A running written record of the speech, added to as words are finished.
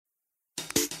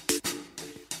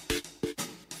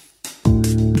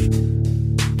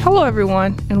Hello,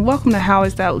 everyone, and welcome to How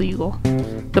Is That Legal?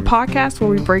 The podcast where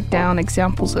we break down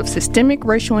examples of systemic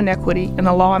racial inequity in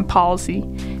the law and policy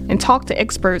and talk to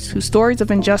experts whose stories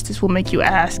of injustice will make you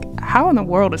ask, how in the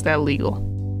world is that legal?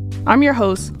 I'm your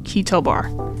host, Key Tobar.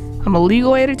 I'm a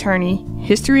legal aid attorney,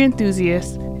 history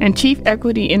enthusiast, and Chief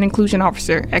Equity and Inclusion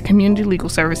Officer at Community Legal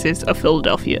Services of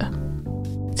Philadelphia.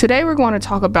 Today we're going to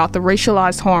talk about the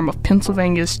racialized harm of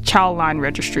Pennsylvania's Child Line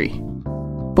Registry.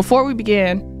 Before we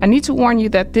begin, I need to warn you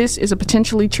that this is a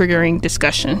potentially triggering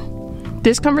discussion.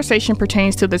 This conversation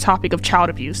pertains to the topic of child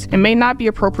abuse and may not be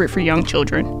appropriate for young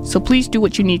children, so please do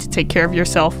what you need to take care of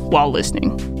yourself while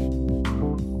listening.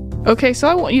 Okay, so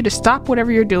I want you to stop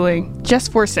whatever you're doing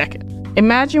just for a second.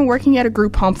 Imagine working at a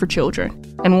group home for children,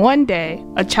 and one day,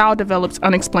 a child develops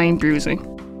unexplained bruising.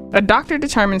 A doctor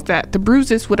determines that the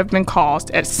bruises would have been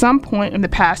caused at some point in the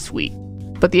past week,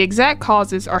 but the exact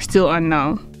causes are still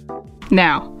unknown.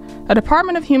 Now, a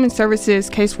Department of Human Services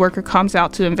caseworker comes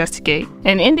out to investigate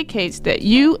and indicates that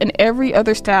you and every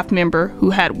other staff member who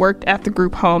had worked at the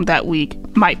group home that week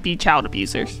might be child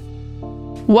abusers.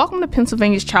 Welcome to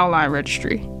Pennsylvania's Child Line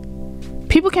Registry.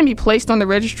 People can be placed on the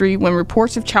registry when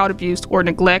reports of child abuse or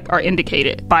neglect are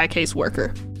indicated by a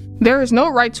caseworker. There is no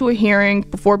right to a hearing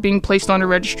before being placed on the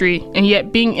registry, and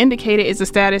yet being indicated is a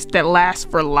status that lasts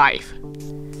for life.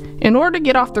 In order to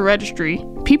get off the registry,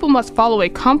 people must follow a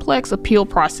complex appeal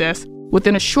process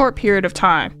within a short period of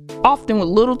time, often with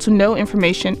little to no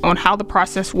information on how the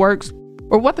process works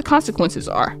or what the consequences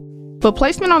are. But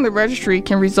placement on the registry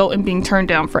can result in being turned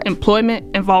down for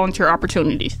employment and volunteer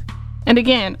opportunities. And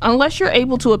again, unless you're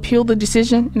able to appeal the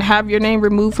decision and have your name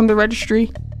removed from the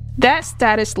registry, that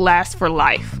status lasts for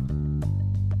life.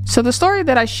 So the story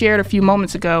that I shared a few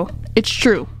moments ago, it's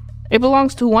true. It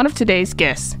belongs to one of today's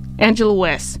guests, Angela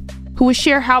West, who will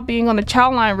share how being on the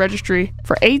Child Line Registry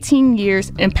for 18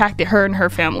 years impacted her and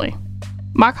her family.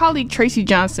 My colleague Tracy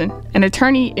Johnson, an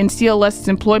attorney in CLS's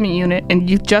Employment Unit and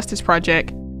Youth Justice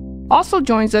Project, also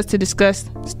joins us to discuss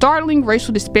startling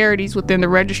racial disparities within the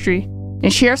registry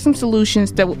and share some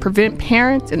solutions that would prevent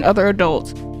parents and other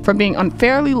adults from being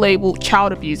unfairly labeled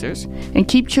child abusers and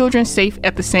keep children safe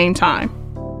at the same time.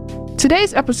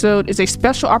 Today's episode is a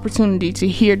special opportunity to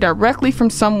hear directly from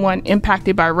someone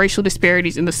impacted by racial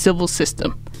disparities in the civil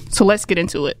system. So let's get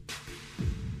into it.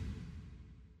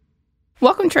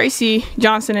 Welcome, Tracy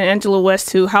Johnson and Angela West,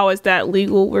 to How Is That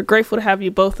Legal? We're grateful to have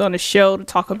you both on the show to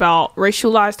talk about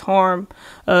racialized harm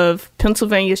of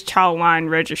Pennsylvania's Child Line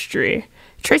Registry.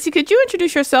 Tracy, could you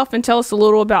introduce yourself and tell us a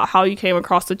little about how you came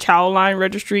across the Child Line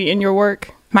Registry in your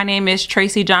work? My name is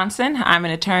Tracy Johnson. I'm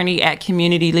an attorney at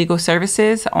Community Legal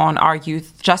Services on our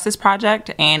Youth Justice Project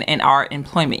and in our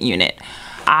Employment Unit.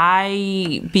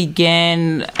 I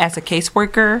began as a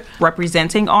caseworker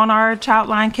representing on our child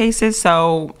line cases.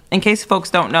 So in case folks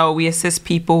don't know, we assist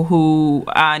people who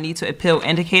need to appeal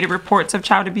indicated reports of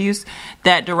child abuse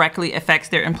that directly affects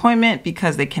their employment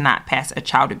because they cannot pass a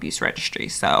child abuse registry.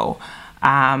 So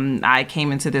I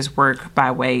came into this work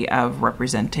by way of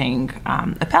representing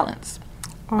appellants.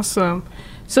 Awesome.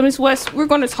 So, Ms. West, we're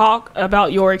going to talk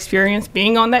about your experience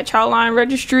being on that Child Line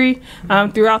Registry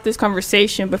throughout this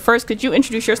conversation. But first, could you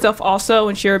introduce yourself also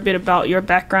and share a bit about your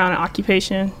background and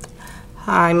occupation?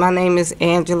 Hi, my name is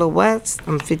Angela West.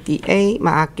 I'm 58.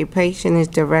 My occupation is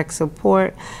direct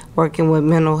support, working with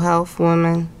mental health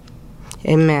women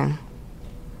and men.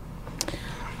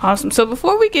 Awesome. So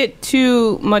before we get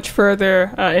too much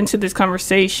further into this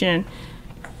conversation,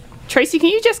 Tracy, can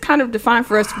you just kind of define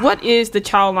for us what is the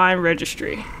Child Line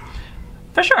Registry?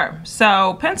 For sure.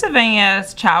 So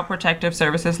Pennsylvania's Child Protective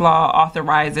Services law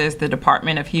authorizes the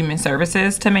Department of Human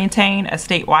Services to maintain a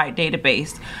statewide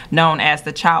database known as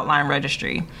the Child Line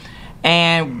Registry.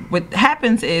 And what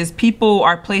happens is people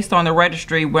are placed on the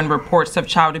registry when reports of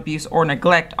child abuse or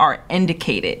neglect are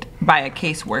indicated by a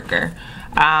caseworker.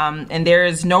 And there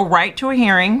is no right to a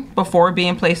hearing before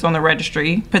being placed on the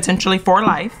registry, potentially for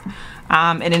life.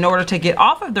 And in order to get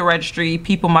off of the registry,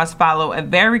 people must follow a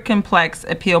very complex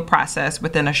appeal process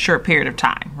within a short period of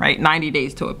time, right? 90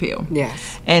 days to appeal.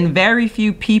 Yes. And very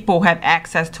few people have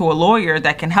access to a lawyer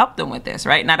that can help them with this,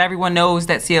 right? Not everyone knows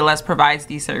that CLS provides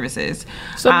these services.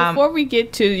 So before we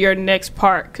get to your next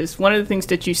part, because one of the things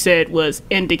that you said was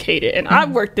indicated, and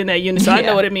I've worked in that unit, so I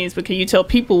know what it means, but can you tell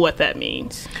people what that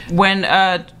means? When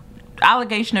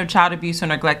allegation of child abuse or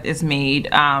neglect is made,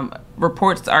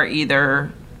 reports are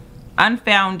either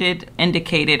unfounded,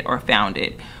 indicated, or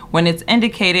founded. When it's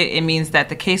indicated, it means that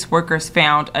the caseworkers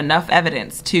found enough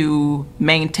evidence to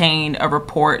maintain a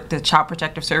report, the Child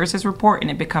Protective Services report,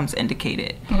 and it becomes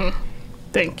indicated. Mm-hmm.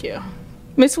 Thank you.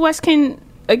 Ms. West, can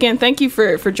again, thank you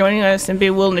for joining us and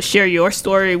being willing to share your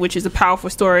story, which is a powerful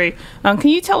story. Can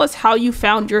you tell us how you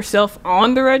found yourself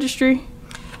on the registry?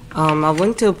 I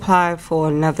went to apply for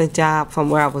another job from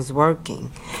where I was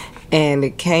working, and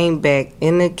it came back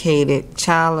indicated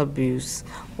child abuse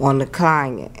on the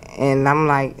client. And I'm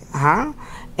like, huh?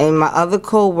 And my other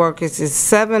co-workers,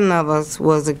 7 of us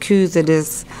was accused of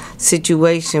this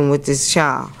situation with this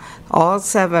child. All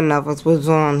 7 of us was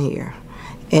on here.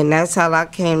 And that's how I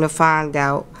came to find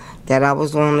out that I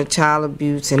was on the child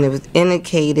abuse, and it was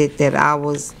indicated that I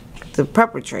was the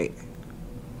perpetrator.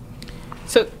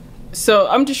 So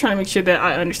I'm just trying to make sure that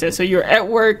I understand. So you're at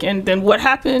work, and then what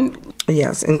happened?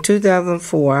 Yes, in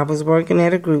 2004, I was working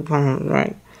at a group home,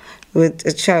 right,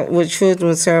 with children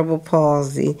with cerebral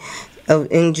palsy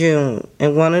in June.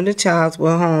 And one of the childs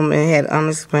went home and had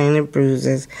unexplained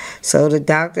bruises. So the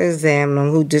doctor examined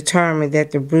them, who determined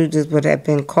that the bruises would have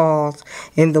been caused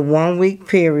in the 1-week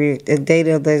period, the date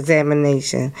of the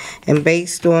examination. And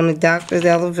based on the doctor's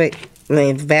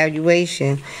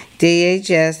evaluation,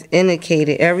 DHS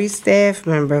indicated every staff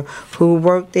member who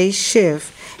worked a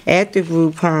shift at the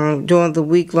group home during the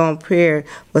week-long period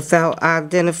without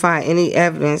identifying any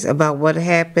evidence about what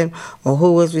happened or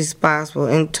who was responsible.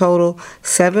 In total,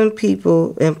 7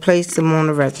 people, and placed them on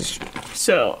the registry.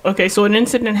 So an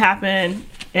incident happened,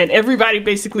 and everybody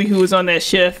basically who was on that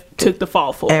shift took the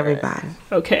fall for it. Everybody.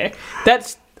 Okay.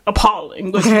 That's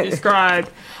appalling, what you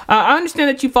described. I understand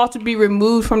that you fought to be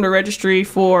removed from the registry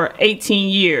for 18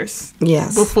 years.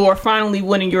 Yes. Before finally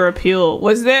winning your appeal.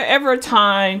 Was there ever a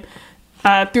time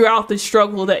throughout the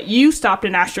struggle that you stopped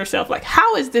and asked yourself, like,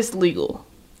 how is this legal?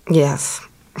 Yes.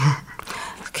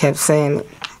 Kept saying it.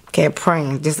 Kept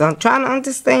praying. Just I'm trying to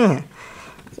understand.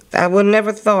 I would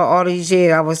never thought all these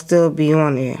years I would still be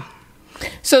on there.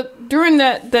 So during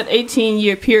that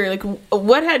 18-year period, like,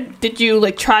 what did you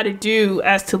like try to do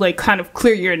as to like kind of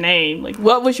clear your name? Like,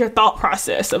 what was your thought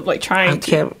process of like trying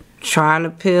to? I kept trying to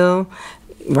appeal,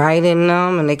 writing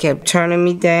them, and they kept turning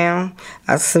me down.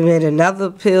 I submitted another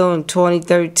appeal in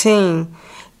 2013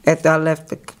 after I left,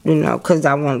 because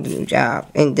I wanted a new job,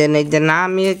 and then they denied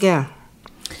me again.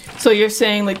 So you're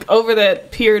saying, like, over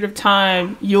that period of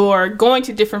time, you're going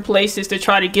to different places to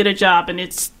try to get a job, and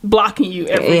it's blocking you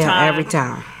every time. Yeah, every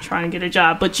time. Trying to get a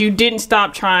job. But you didn't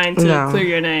stop trying to clear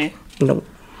your name. No.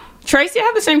 Tracy, I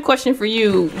have the same question for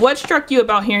you. What struck you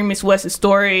about hearing Ms. West's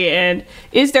story, and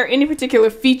is there any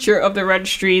particular feature of the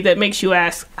registry that makes you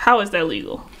ask, how is that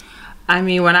legal? I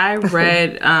mean, when I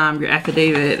read your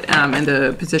affidavit and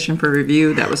the petition for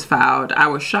review that was filed, I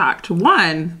was shocked.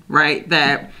 One, right,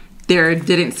 that there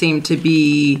didn't seem to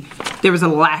be, there was a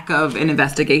lack of an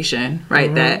investigation, right?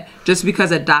 Mm-hmm. That just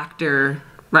because a doctor,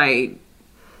 right,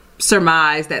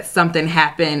 surmised that something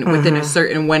happened within a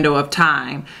certain window of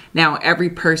time, now every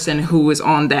person who was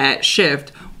on that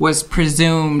shift was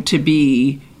presumed to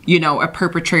be, a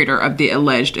perpetrator of the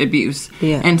alleged abuse.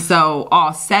 Yeah. And so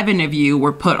all 7 of you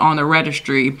were put on the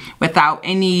registry without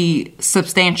any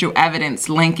substantial evidence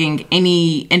linking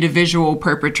any individual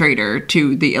perpetrator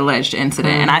to the alleged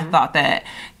incident. And I thought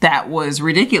that was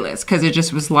ridiculous, because it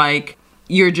just was like,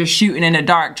 you're just shooting in the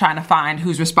dark trying to find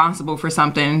who's responsible for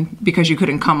something because you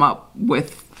couldn't come up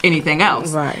with anything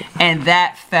else. Right. And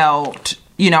that felt,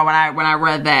 when I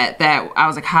read that I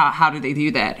was like, how did they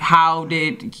do that? How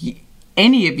did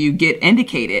any of you get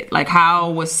indicated? Like, how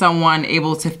was someone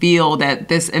able to feel that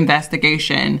this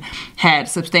investigation had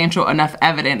substantial enough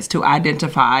evidence to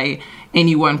identify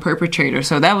any one perpetrator?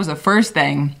 So that was the first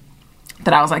thing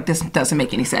that I was like, this doesn't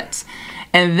make any sense.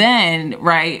 And then,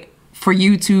 right, for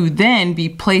you to then be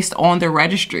placed on the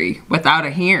registry without a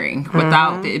hearing,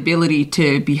 without the ability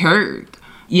to be heard,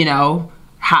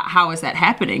 how is that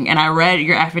happening? And I read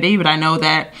your affidavit. I know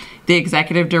that the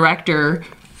executive director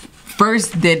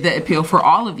first did the appeal for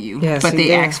all of you, yes, but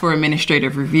they asked for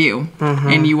administrative review,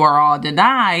 and you are all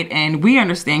denied. And we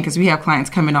understand, because we have clients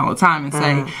come in all the time and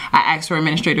say, I asked for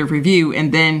administrative review,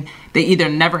 and then they either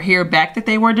never hear back that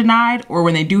they were denied, or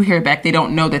when they do hear back, they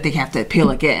don't know that they have to appeal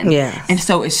again. Yes. And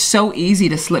so it's so easy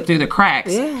to slip through the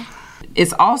cracks. Yeah.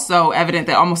 It's also evident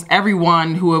that almost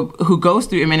everyone who goes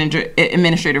through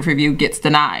administrative review gets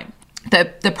denied.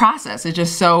 The process is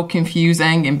just so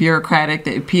confusing and bureaucratic,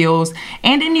 the appeals.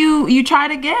 And then you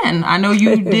tried again. I know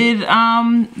you did the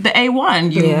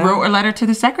A1. You wrote a letter to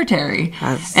the secretary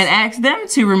and asked them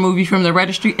to remove you from the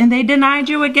registry, and they denied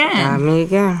you again. Me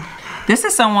again. This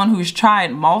is someone who's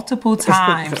tried multiple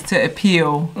times to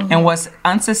appeal and was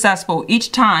unsuccessful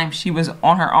each time she was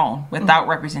on her own without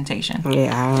representation.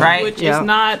 Yeah. Right? Which is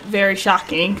not very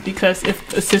shocking, because if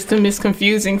the system is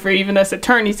confusing for even us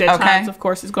attorneys at times, of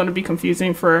course, it's going to be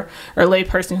confusing for a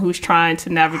layperson who's trying to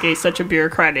navigate such a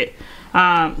bureaucratic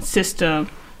system.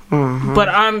 But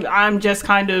I'm just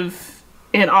kind of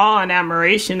in awe and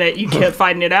admiration that you kept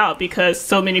fighting it out, because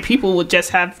so many people would just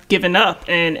have given up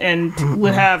and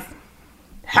would have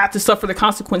had to suffer the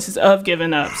consequences of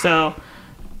giving up. So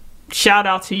shout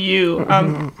out to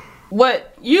you.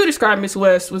 What you described, Ms.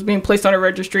 West, was being placed on a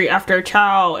registry after a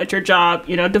child at your job,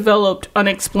 developed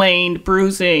unexplained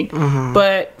bruising.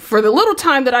 But for the little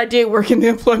time that I did work in the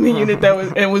employment unit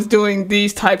that was doing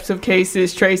these types of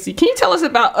cases, Tracy, can you tell us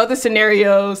about other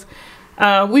scenarios?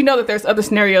 We know that there's other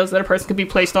scenarios that a person could be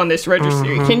placed on this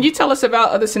registry. Can you tell us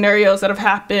about other scenarios that have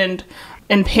happened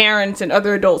and parents and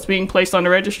other adults being placed on the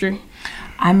registry?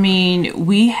 I mean,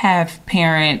 we have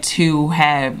parents who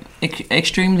have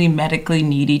extremely medically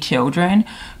needy children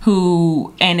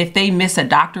who, and if they miss a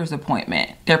doctor's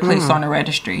appointment, they're placed on a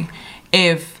registry.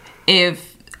 If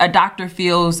a doctor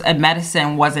feels a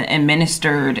medicine wasn't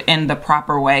administered in the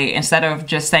proper way, instead of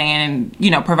just saying,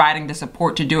 providing the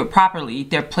support to do it properly,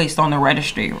 they're placed on the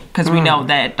registry, because we know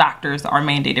that doctors are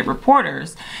mandated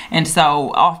reporters. And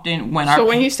so often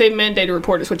when you say mandated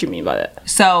reporters, what do you mean by that?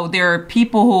 So there are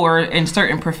people who are in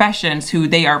certain professions who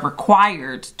they are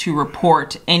required to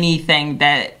report anything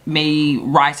that may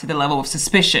rise to the level of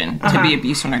suspicion to be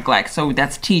abuse or neglect. So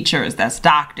that's teachers, that's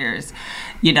doctors,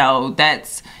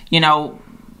 that's,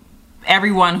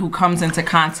 everyone who comes into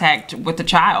contact with the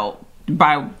child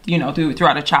by,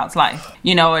 throughout a child's life.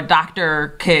 A doctor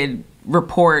could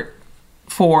report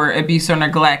for abuse or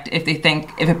neglect if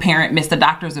a parent missed a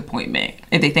doctor's appointment,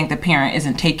 if they think the parent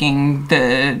isn't taking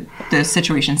the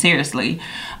situation seriously.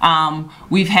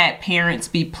 We've had parents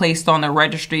be placed on the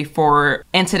registry for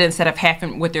incidents that have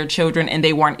happened with their children and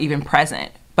they weren't even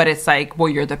present. But it's like, well,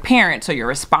 you're the parent, so you're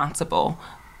responsible.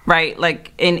 Right?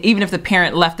 And even if the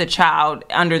parent left the child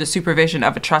under the supervision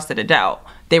of a trusted adult,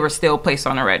 they were still placed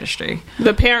on a registry.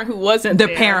 The parent who wasn't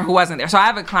there. So I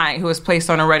have a client who was placed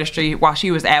on a registry while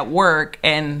she was at work,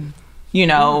 and,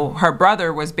 her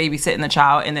brother was babysitting the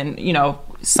child, and then,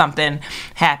 something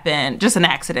happened, just an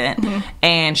accident.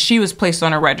 And she was placed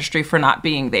on a registry for not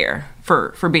being there,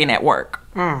 for being at work.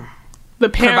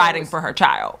 Providing for her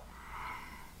child.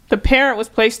 The parent was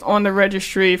placed on the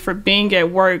registry for being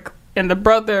at work, and the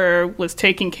brother was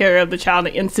taking care of the child.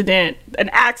 An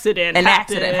accident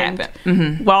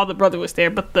happened while the brother was there,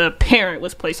 but the parent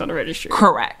was placed on the registry.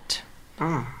 Correct.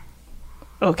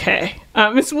 Okay.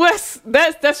 Ms. West,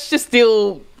 that's just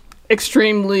still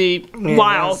extremely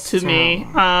wild to me.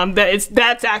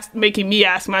 That's making me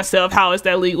ask myself, how is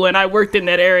that legal? And I worked in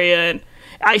that area, and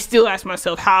I still ask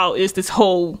myself, how is this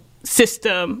whole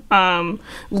system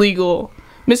legal?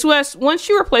 Ms. West, once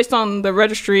you were placed on the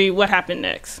registry, what happened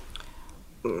next?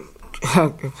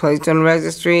 Placed on the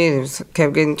registry, and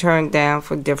kept getting turned down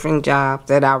for different jobs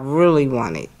that I really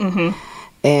wanted.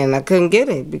 And I couldn't get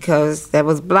it because that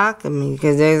was blocking me,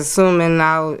 because they're assuming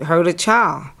I hurt a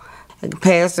child. I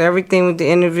passed everything with the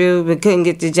interview, but couldn't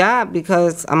get the job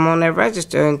because I'm on that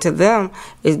register. And to them,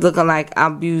 it's looking like I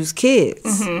abuse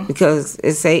kids because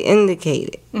it say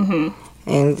indicated. And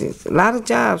a lot of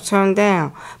jobs turned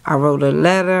down. I wrote a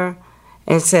letter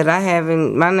and said,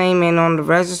 my name ain't on the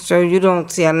register. You don't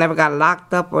see, I never got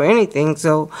locked up or anything,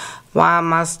 so why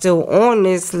am I still on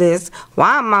this list?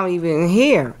 Why am I even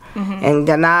here? And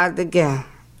denied again.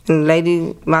 And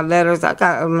lady, my letters, I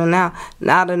got them now,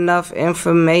 not enough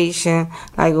information.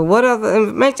 Like, what other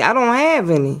information? I don't have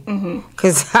any.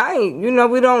 Because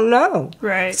we don't know.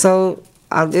 Right. So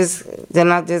I just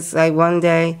like one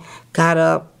day got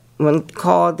up,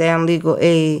 called down legal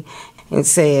aid and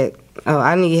said, oh,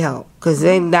 I need help, because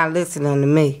they're not listening to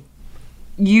me.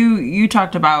 You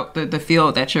talked about the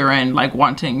field that you're in, like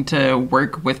wanting to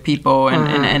work with people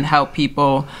and help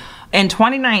people. In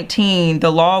 2019, the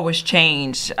law was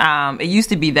changed. It used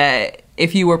to be that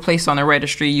if you were placed on the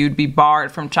registry, you'd be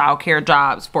barred from child care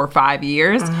jobs for 5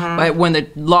 years. But when the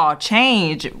law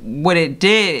changed, what it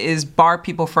did is bar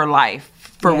people for life,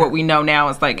 for what we know now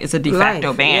is it's a de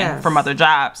facto ban from other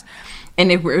jobs. And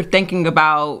if we're thinking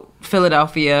about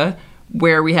Philadelphia,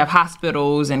 where we have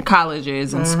hospitals and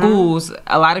colleges and schools,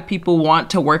 a lot of people want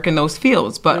to work in those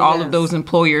fields, but all of those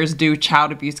employers do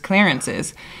child abuse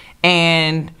clearances.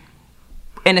 And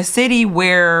in a city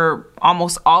where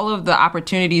almost all of the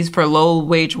opportunities for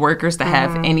low-wage workers to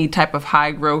have any type of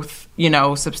high-growth,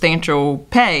 substantial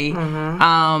pay,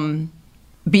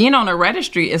 being on a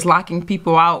registry is locking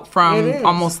people out from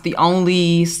almost the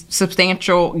only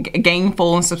substantial,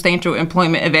 gainful and substantial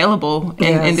employment available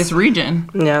in this region.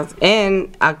 Yes,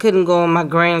 and I couldn't go on my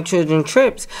grandchildren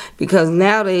trips because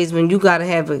nowadays when you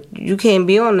you can't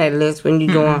be on that list when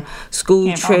you're doing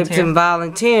school trips and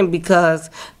volunteering, because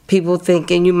people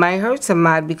thinking you might hurt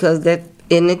somebody because that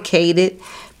indicated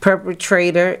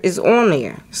perpetrator is on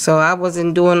there. So I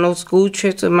wasn't doing no school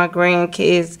trips with my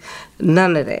grandkids,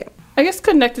 none of that. I guess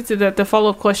connected to that, the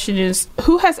follow-up question is,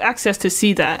 who has access to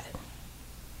see that?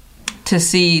 To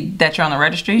see that you're on the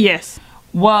registry? Yes.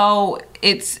 Well,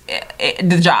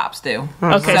 the jobs do.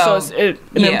 Okay, so it's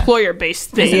an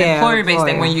employer-based thing. It's an employer-based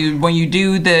thing. When you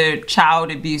do the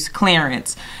child abuse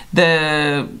clearance,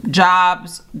 the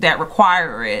jobs that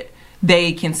require it,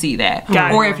 they can see that.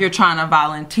 Or if you're trying to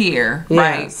volunteer,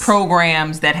 right?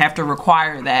 Programs that have to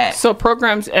require that. So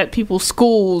programs at people's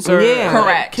schools or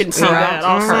correct can see that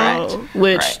also.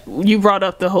 Which you brought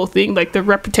up the whole thing, like the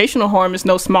reputational harm is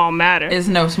no small matter. It's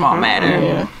no small matter.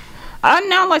 Yeah. I'd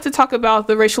now like to talk about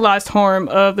the racialized harm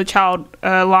of the child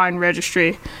line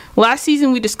registry. Last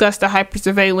season, we discussed the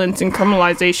hypersurveillance and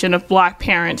criminalization of black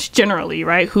parents generally,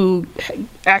 right, who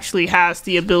actually has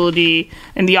the ability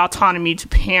and the autonomy to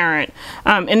parent,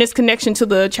 and its connection to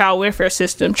the child welfare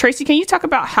system. Tracy, can you talk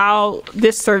about how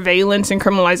this surveillance and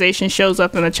criminalization shows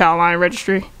up in the child line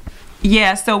registry?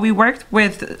 Yeah, so we worked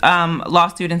with law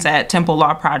students at Temple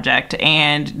Law Project,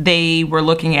 and they were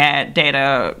looking at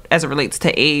data as it relates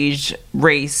to age,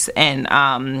 race, and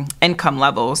income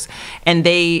levels. And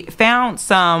they found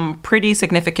some pretty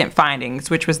significant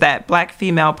findings, which was that black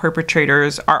female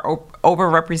perpetrators are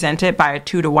overrepresented by a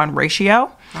 2-to-1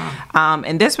 ratio.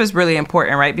 And this was really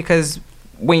important, right? Because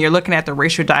when you're looking at the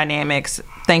racial dynamics,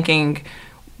 thinking,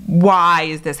 why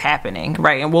is this happening,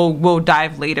 right? And we'll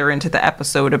dive later into the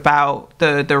episode about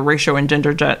the racial and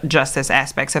gender justice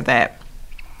aspects of that.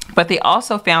 But they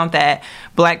also found that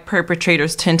black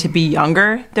perpetrators tend to be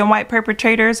younger than white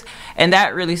perpetrators, and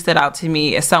that really stood out to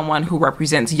me as someone who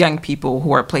represents young people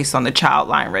who are placed on the child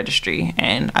line registry.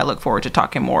 And I look forward to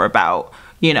talking more about,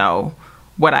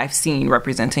 what I've seen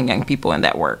representing young people in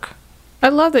that work. I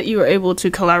love that you were able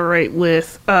to collaborate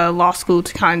with law school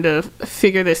to kind of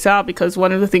figure this out, because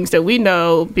one of the things that we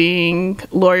know, being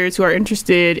lawyers who are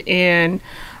interested in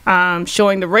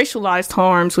showing the racialized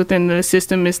harms within the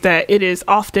system, is that it is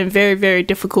often very, very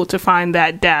difficult to find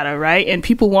that data, right? And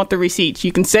people want the receipts.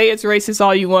 You can say it's racist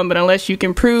all you want, but unless you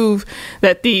can prove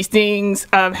that these things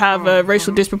have a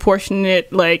racial disproportionate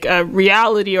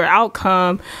reality or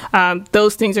outcome,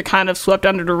 those things are kind of swept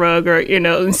under the rug,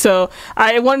 and so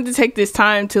I wanted to take this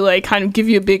time to kind of give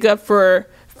you a big up for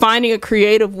finding a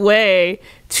creative way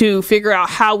to figure out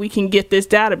how we can get this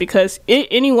data, because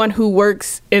anyone who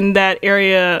works in that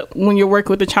area, when you're working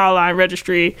with the child line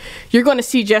registry, you're going to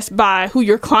see just by who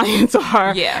your clients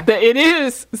are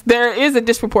that there is a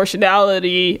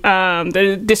disproportionality,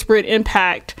 the disparate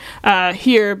impact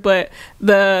here. But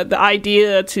the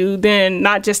idea to then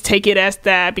not just take it as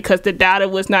that because the data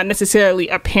was not necessarily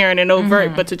apparent and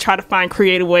overt, but to try to find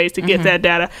creative ways to get that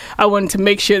data, I wanted to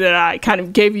make sure that I kind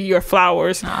of gave you your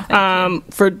flowers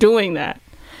for doing that.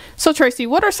 So, Tracy,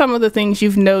 what are some of the things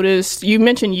you've noticed? You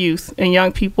mentioned youth and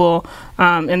young people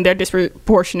and their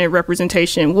disproportionate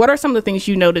representation. What are some of the things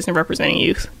you notice in representing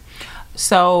youth?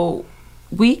 So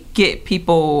we get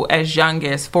people as young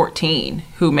as 14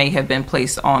 who may have been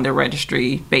placed on the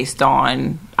registry based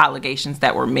on allegations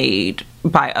that were made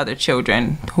by other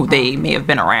children who they may have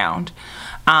been around.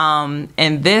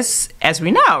 And this, as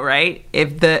we know, right,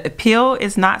 if the appeal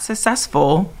is not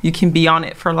successful, you can be on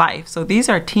it for life. So these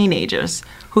are teenagers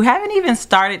who haven't even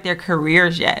started their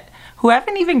careers yet, who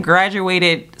haven't even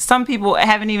graduated. Some people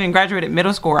haven't even graduated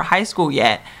middle school or high school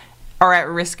yet, are at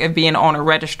risk of being on a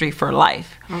registry for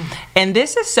life. And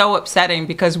this is so upsetting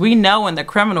because we know in the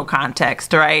criminal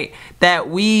context, right, that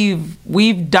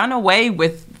we've done away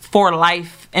with for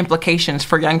life implications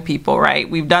for young people, right?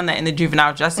 We've done that in the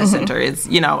Juvenile Justice Center. It's,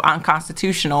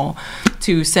 unconstitutional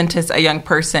to sentence a young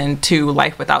person to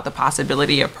life without the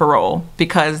possibility of parole,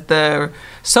 because the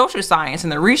social science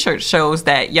and the research shows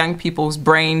that young people's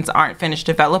brains aren't finished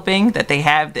developing, that they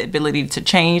have the ability to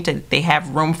change, that they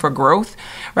have room for growth,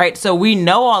 right? So we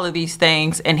know all of these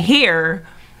things, and here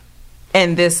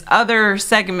in this other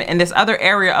segment, in this other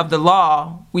area of the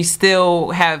law, we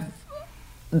still have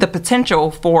the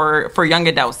potential for young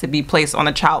adults to be placed on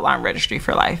the child line registry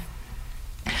for life.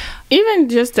 Even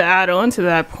just to add on to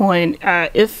that point,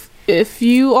 if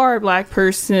you are a black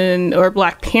person or a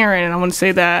black parent, and I want to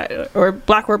say that, or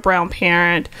black or brown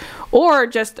parent, or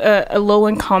just a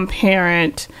low-income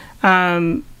parent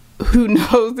who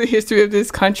knows the history of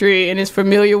this country and is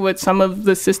familiar with some of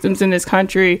the systems in this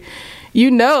country, you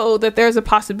know that there's a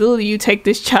possibility you take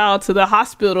this child to the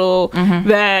hospital,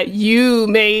 that you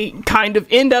may kind of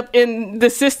end up in the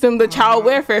system, the child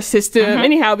welfare system,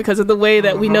 anyhow, because of the way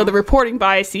that we know the reporting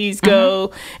biases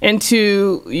go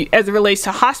into as it relates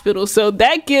to hospitals. So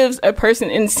that gives a person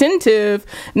incentive,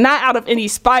 not out of any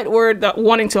spite or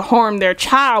wanting to harm their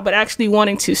child, but actually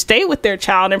wanting to stay with their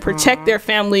child and protect their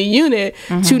family unit,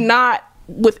 to not,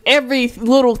 with every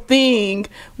little thing,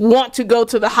 want to go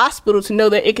to the hospital, to know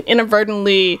that it can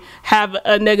inadvertently have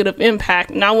a negative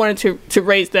impact. And I wanted to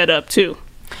raise that up too.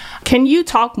 Can you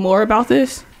talk more about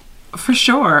this? For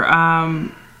sure.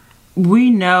 We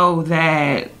know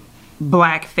that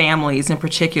Black families in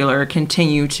particular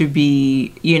continue to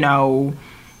be,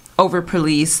 over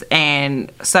policed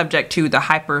and subject to the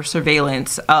hyper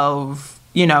surveillance of,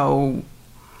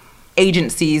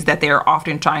 agencies that they're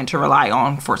often trying to rely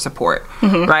on for support,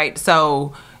 right?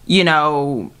 So, we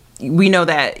know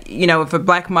that, if a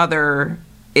Black mother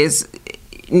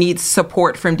needs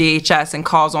support from DHS and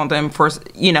calls on them for,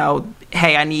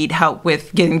 hey, I need help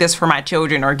with getting this for my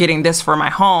children or getting this for my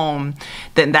home,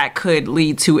 then that could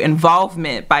lead to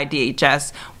involvement by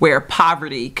DHS where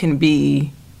poverty can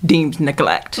be deemed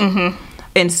neglect.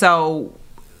 And so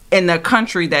in the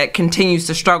country that continues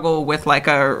to struggle with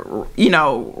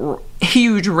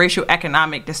huge racial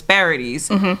economic disparities,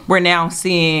 we're now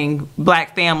seeing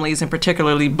Black families and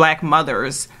particularly Black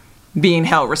mothers being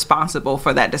held responsible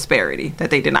for that disparity that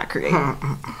they did not create.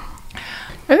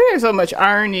 I think there's so much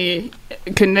irony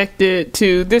connected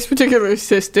to this particular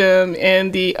system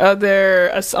and the other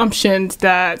assumptions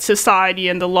that society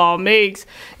and the law makes,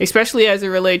 especially as it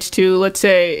relates to, let's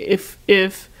say, if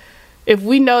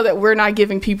we know that we're not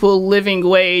giving people a living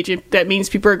wage, that means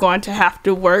people are going to have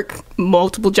to work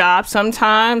multiple jobs,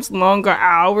 sometimes longer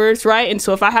hours, right? And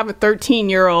so if I have a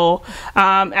 13-year-old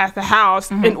at the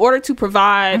house, in order to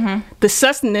provide the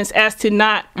sustenance as to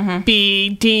not be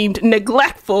deemed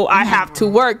neglectful, I have to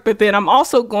work. But then I'm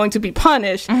also going to be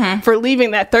punished for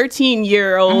leaving that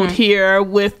 13-year-old here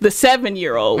with the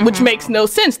 7-year-old, which makes no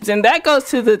sense. And that goes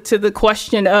to the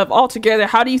question of, altogether,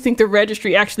 how do you think the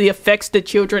registry actually affects the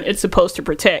children it's supposed to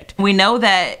protect? We know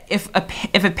that if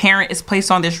a parent is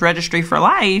placed on this registry for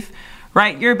life,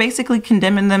 right, you're basically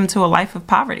condemning them to a life of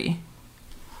poverty.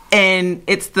 And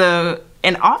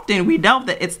often we know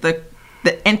that it's the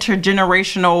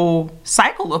intergenerational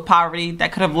cycle of poverty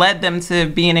that could have led them to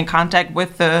being in contact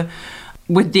with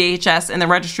DHS and the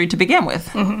registry to begin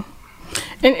with.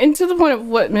 And to the point of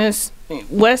what Ms.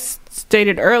 West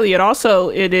stated earlier,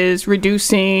 it is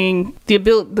reducing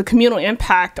the communal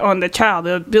impact on the child,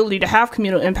 the ability to have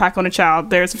communal impact on a child.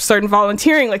 There's certain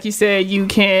volunteering, like you said, you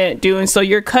can't do, and so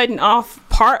you're cutting off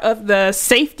part of the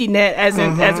safety net as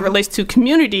it relates to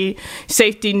community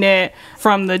safety net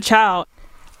from the child.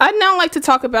 I'd now like to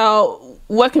talk about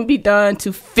what can be done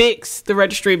to fix the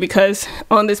registry, because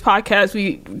on this podcast,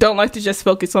 we don't like to just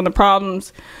focus on the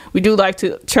problems. We do like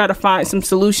to try to find some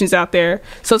solutions out there.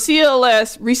 So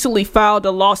CLS recently filed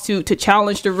a lawsuit to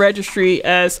challenge the registry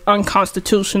as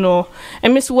unconstitutional.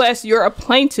 And Ms. West, you're a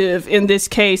plaintiff in this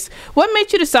case. What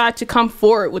made you decide to come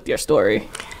forward with your story?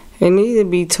 It need to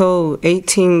be told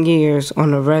 18 years on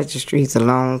the registry is a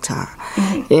long time.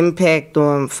 Impact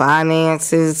on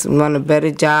finances, want a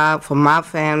better job for my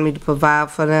family to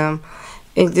provide for them.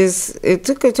 It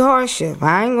took a hardship.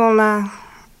 I ain't gonna lie.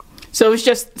 So it's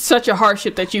just such a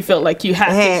hardship that you felt like you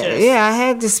had to Yeah, I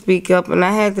had to speak up, and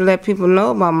I had to let people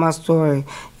know about my story.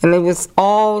 And it was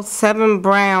all 7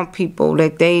 brown people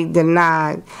that they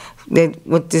denied that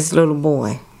with this little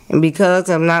boy. And because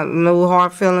of no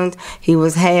hard feelings, he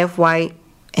was half white,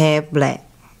 half Black.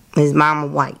 His mama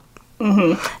white.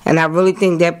 And I really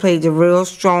think that played a real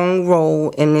strong role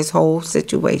in this whole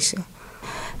situation.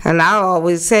 And I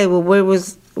always say, well,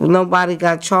 nobody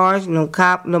got charged, no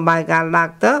cop, nobody got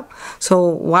locked up. So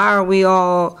why are we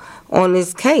all on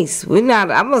this case?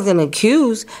 I wasn't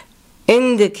accused,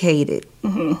 indicated.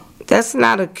 That's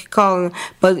not a calling,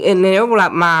 but in their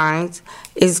minds,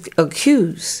 is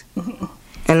accused.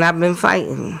 And I've been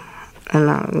fighting, and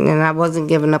I wasn't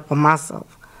giving up on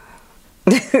myself.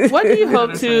 What do you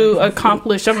hope to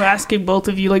accomplish? I'm asking both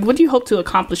of you, what do you hope to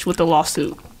accomplish with the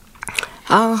lawsuit?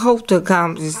 I hope to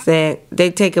accomplish that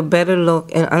they take a better look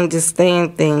and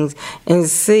understand things and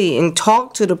see and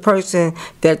talk to the person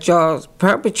that y'all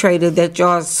perpetrated, that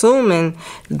y'all assuming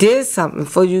did something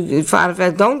for you.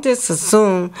 Don't just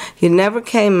assume. You never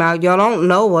came out. Y'all don't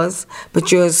know us,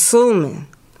 but you're assuming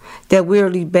that we're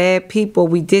these bad people.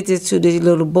 We did this to this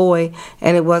little boy,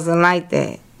 and it wasn't like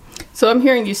that. So I'm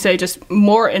hearing you say just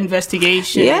more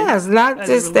investigation. Yes, not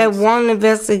just that one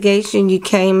investigation. You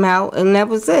came out, and that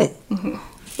was it.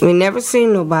 We never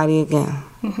seen nobody again.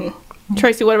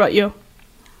 Tracy, what about you?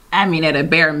 I mean, at a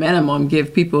bare minimum,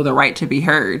 give people the right to be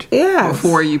heard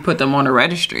before you put them on a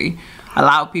registry.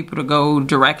 Allow people to go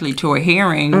directly to a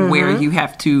hearing where you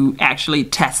have to actually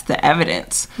test the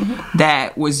evidence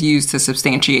that was used to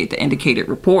substantiate the indicated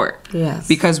report. Yes.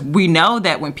 Because we know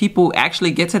that when people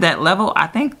actually get to that level, I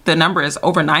think the number is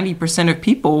over 90% of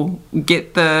people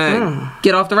get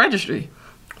off the registry.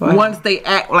 Right.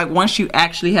 Once you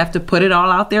actually have to put it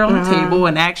all out there on the table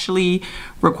and actually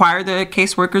require the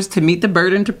caseworkers to meet the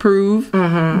burden to prove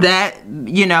that,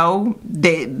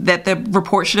 that the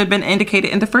report should have been indicated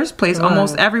in the first place. Right.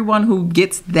 Almost everyone who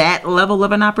gets that level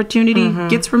of an opportunity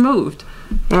gets removed.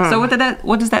 So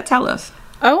what does that tell us?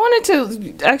 I wanted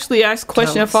to actually ask a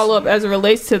question and follow up as it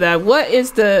relates to that.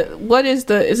 Is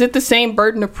it the same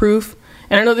burden of proof?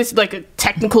 And I know this is like a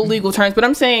technical legal terms, but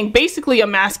I'm saying basically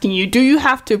I'm asking you, do they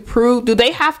have to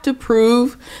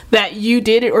prove that you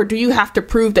did it, or do you have to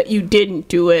prove that you didn't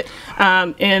do it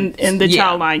in the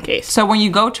child line case? So when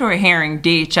you go to a hearing,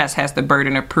 DHS has the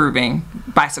burden of proving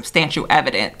by substantial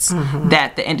evidence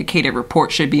that the indicated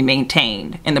report should be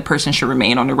maintained and the person should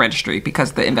remain on the registry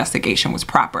because the investigation was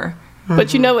proper.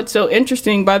 But what's so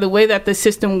interesting by the way that the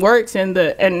system works and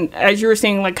as you were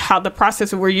saying, like how the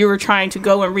process of where you were trying to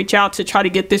go and reach out to try to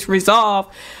get this resolved,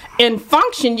 in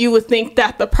function, you would think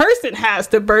that the person has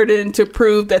the burden to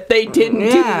prove that they didn't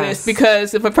do this,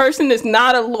 because if a person is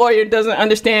not a lawyer, doesn't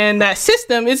understand that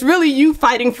system, it's really you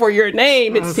fighting for your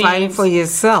name, it seems. Fighting for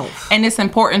yourself. And it's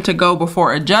important to go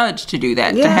before a judge to do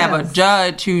that, to have a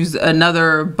judge who's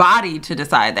another body to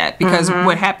decide that, because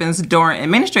what happens during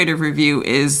administrative review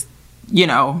is,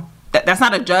 that's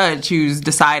not a judge who's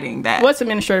deciding that. What's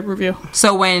administrative review?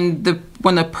 So when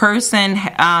the person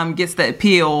gets the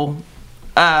appeal,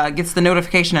 gets the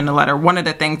notification in the letter, one of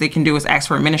the things they can do is ask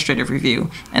for administrative review.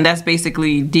 And that's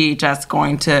basically DHS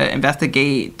going to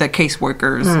investigate the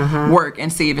caseworker's work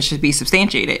and see if it should be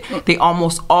substantiated. They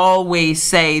almost always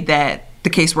say that the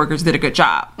caseworkers did a good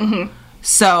job.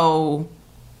 So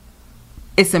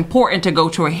it's important to go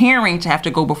to a hearing, to have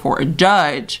to go before a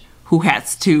judge who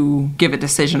has to give a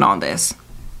decision on this.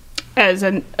 As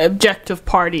an objective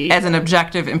party. As an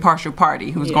objective, impartial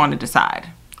party who's going to decide.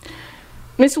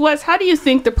 Ms. West, how do you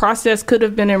think the process could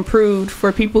have been improved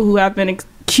for people who have been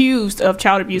accused of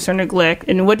child abuse or neglect,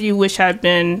 and what do you wish had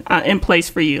been in place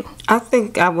for you? I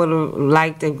think I would have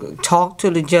liked to talk to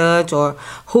the judge or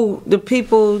the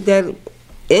people that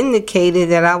indicated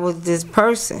that I was this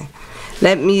person.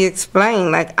 Let me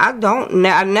explain.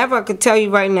 I never could tell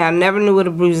you right now, I never knew where the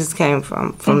bruises came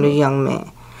from the young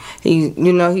man. He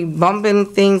bumping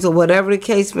things or whatever the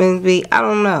case may be, I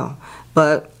don't know.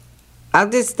 But they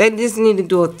just need to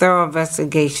do a thorough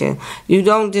investigation. You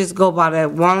don't just go by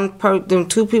that them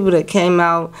two people that came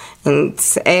out and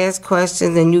asked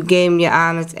questions and you gave them your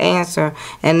honest answer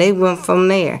and they went from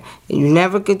there. You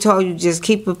never could tell, you just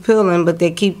keep appealing, but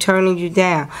they keep turning you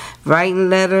down, writing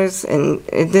letters, and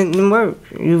it didn't work.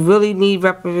 You really need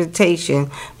representation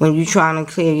when you're trying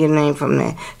to clear your name from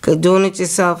that, because doing it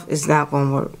yourself is not going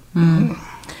to work.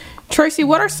 Tracy,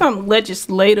 what are some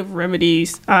legislative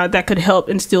remedies that could help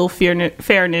instill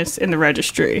fairness in the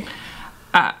registry?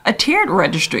 A tiered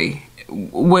registry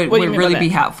would really be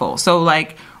helpful. So,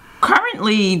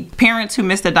 currently, parents who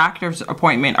missed a doctor's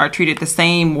appointment are treated the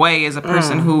same way as a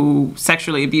person who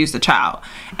sexually abused a child.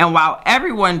 And while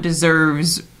everyone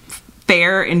deserves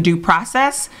fair and due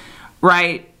process,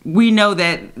 right, we know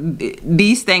that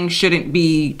these things shouldn't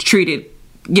be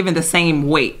given the same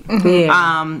weight.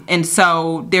 And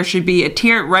so there should be a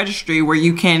tiered registry where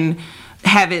you can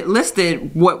have it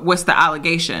listed what's the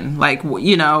allegation,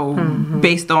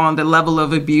 based on the level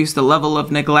of abuse, the level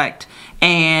of neglect.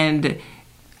 And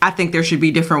I think there should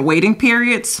be different waiting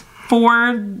periods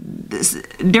for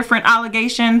different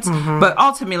allegations, but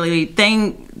ultimately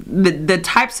the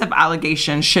types of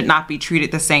allegations should not be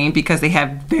treated the same because they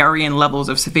have varying levels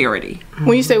of severity.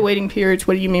 When you say waiting periods,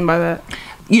 what do you mean by that?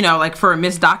 For a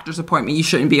missed doctor's appointment, you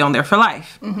shouldn't be on there for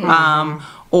life.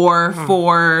 Or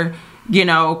for,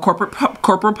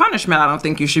 corporal punishment, I don't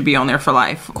think you should be on there for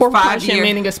life. Corporal punishment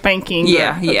meaning a spanking.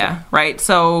 Yeah, right.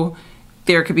 So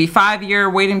there could be 5-year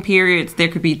waiting periods. There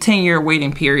could be 10-year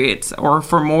waiting periods. Or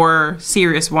for more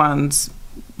serious ones,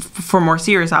 for more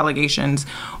serious allegations,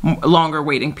 longer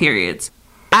waiting periods.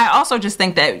 I also just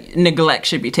think that neglect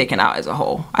should be taken out as a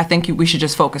whole. I think we should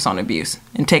just focus on abuse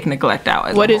and take neglect out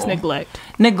as a whole. What is neglect?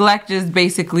 Neglect is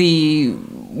basically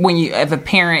if a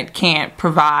parent can't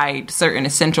provide certain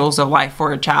essentials of life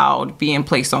for a child being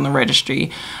placed on the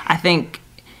registry. I think,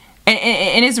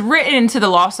 and it's written into the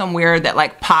law somewhere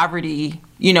that poverty,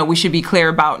 we should be clear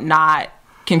about not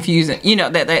confusing,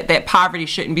 that poverty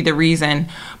shouldn't be the reason.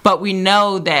 But we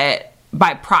know that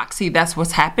by proxy, that's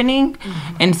what's happening.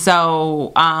 And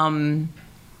so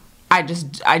I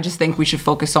just think we should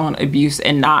focus on abuse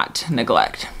and not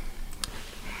neglect.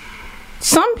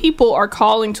 Some people are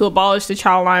calling to abolish the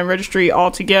child line registry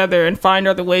altogether and find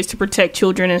other ways to protect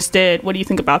children instead. What do you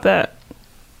think about that?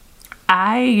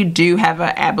 I do have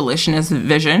an abolitionist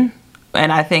vision,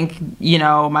 and I think,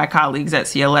 my colleagues at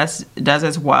CLS does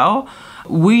as well.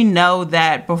 We know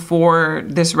that before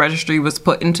this registry was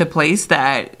put into place,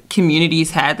 that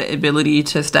communities had the ability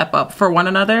to step up for one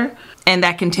another, and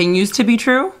that continues to be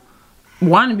true.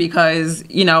 One, because,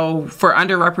 for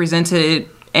underrepresented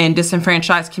and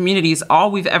disenfranchised communities, all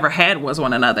we've ever had was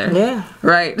one another. Yeah.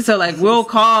 Right? So, we'll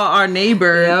call our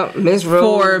neighbor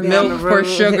for milk, for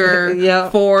sugar,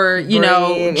 for,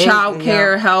 child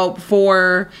care help,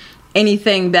 for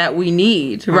anything that we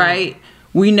need, right?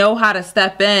 We know how to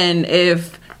step in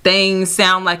if things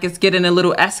sound like it's getting a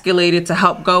little escalated, to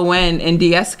help go in and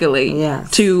de-escalate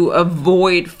to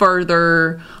avoid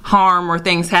further harm or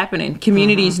things happening.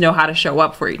 Communities know how to show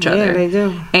up for each other. Yeah, they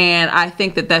do. And I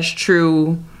think that that's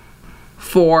true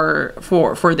for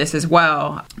this as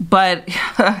well. But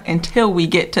until we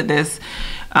get to this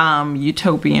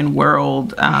utopian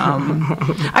world,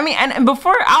 and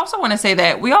before, I also want to say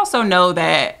that we also know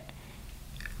that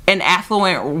in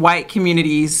affluent white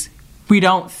communities, we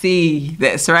don't see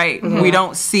this, right? We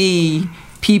don't see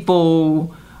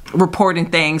people reporting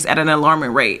things at an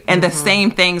alarming rate. And the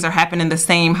same things are happening in the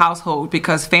same household,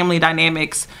 because family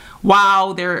dynamics,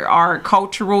 while there are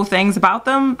cultural things about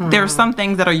them, there are some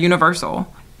things that are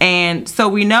universal. And so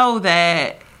we know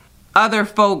that other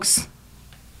folks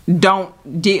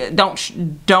don't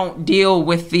deal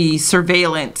with the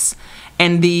surveillance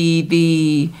and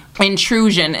the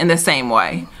intrusion in the same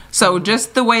way. So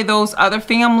just the way those other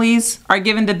families are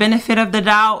given the benefit of the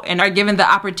doubt and are given the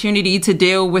opportunity to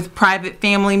deal with private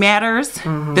family matters,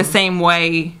 the same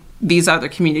way these other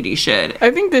communities should. I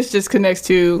think this just connects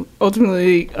to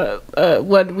ultimately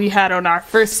what we had on our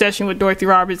first session with Dorothy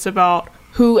Roberts about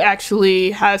who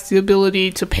actually has the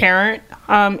ability to parent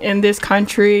in this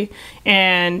country,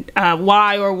 and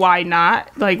why or why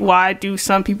not. Why do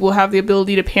some people have the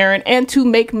ability to parent and to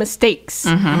make mistakes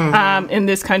in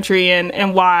this country,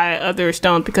 and why others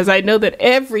don't? Because I know that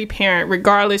every parent,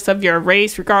 regardless of your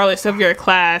race, regardless of your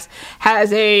class,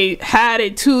 had a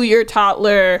 2-year-old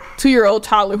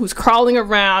toddler who's crawling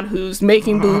around, who's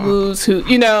making boo-boos,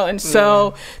 and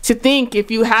so to think,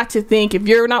 if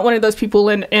you're not one of those people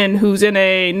in who's in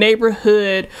a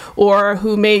neighborhood or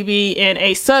who may be in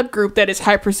a subgroup that is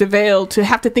hyper-surveilled, to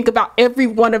have to think about every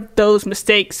one of those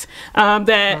mistakes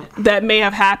that may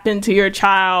have happened to your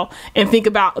child, and think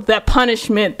about that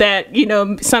punishment that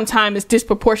sometimes is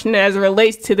disproportionate as it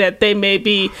relates to that they may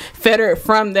be fettered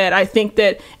from that. I think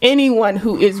that anyone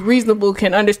who is reasonable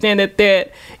can understand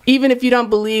that even if you don't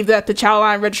believe that the child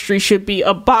line registry should be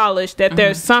abolished, that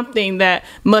there's something that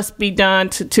must be done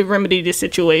to remedy the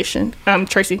situation.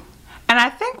 Tracy? And I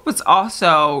think what's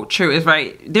also true is,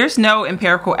 there's no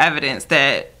empirical evidence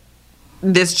that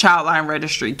this child line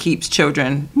registry keeps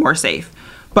children more safe.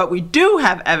 But we do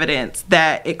have evidence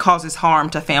that it causes harm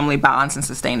to family bonds and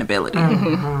sustainability.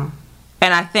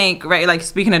 And I think,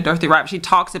 speaking of Dorothy Roberts, she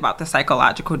talks about the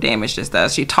psychological damage this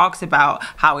does. She talks about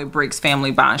how it breaks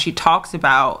family bonds. She talks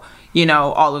about,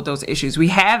 all of those issues. We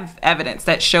have evidence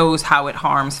that shows how it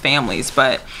harms families.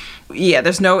 But,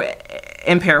 there's no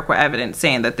empirical evidence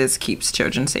saying that this keeps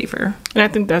children safer. And I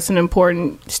think that's an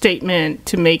important statement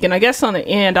to make. And I guess on the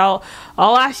end, I'll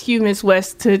ask you, Ms.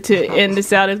 West, to end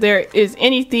this out. If there is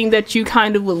anything that you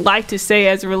kind of would like to say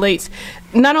as it relates,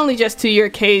 not only just to your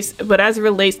case, but as it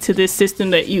relates to this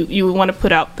system that you would want to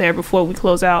put out there before we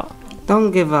close out.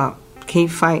 Don't give up.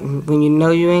 Keep fighting. When you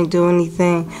know you ain't doing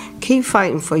anything, keep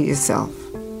fighting for yourself,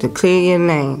 to clear your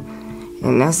name.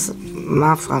 And that's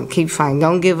my fun. Keep fighting.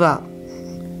 Don't give up.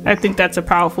 I think that's a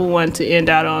powerful one to end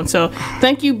out on. So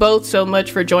thank you both so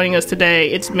much for joining us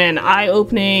today. It's been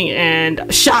eye-opening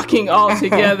and shocking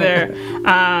altogether.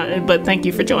 But thank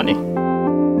you for joining.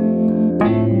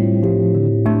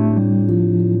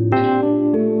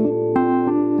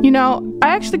 I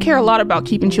actually care a lot about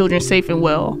keeping children safe and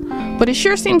well, but it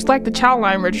sure seems like the child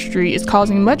line registry is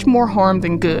causing much more harm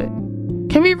than good.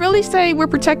 Can we really say we're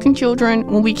protecting children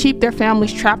when we keep their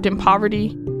families trapped in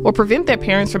poverty, or prevent their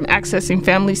parents from accessing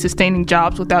family-sustaining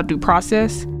jobs without due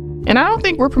process? And I don't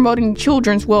think we're promoting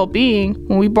children's well-being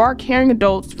when we bar caring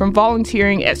adults from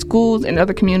volunteering at schools and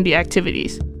other community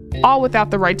activities, all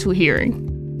without the right to a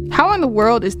hearing. How in the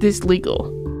world is this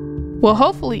legal? Well,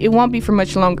 hopefully it won't be for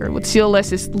much longer, with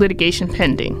CLS's litigation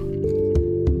pending.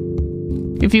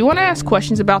 If you want to ask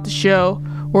questions about the show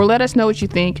or let us know what you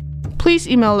think, please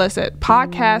email us at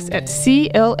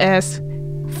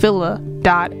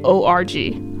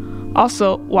podcast@clsphila.org.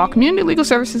 Also, while Community Legal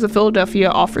Services of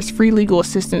Philadelphia offers free legal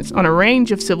assistance on a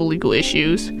range of civil legal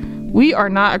issues, we are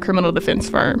not a criminal defense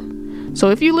firm.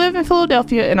 So if you live in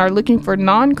Philadelphia and are looking for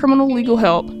non-criminal legal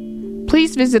help,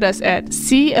 please visit us at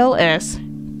clsphila.org.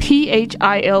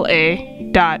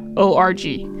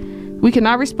 We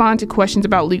cannot respond to questions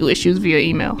about legal issues via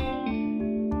email.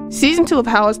 Season 2 of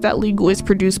How Is That Legal is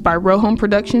produced by Rohome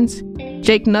Productions.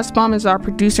 Jake Nussbaum is our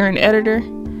producer and editor.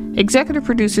 Executive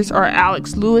producers are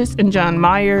Alex Lewis and John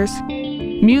Myers.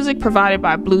 Music provided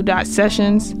by Blue Dot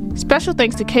Sessions. Special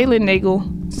thanks to Kaylin Nagel,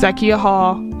 Zakia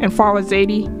Hall, and Farwa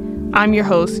Zaidi. I'm your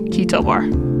host, Keith Tovar.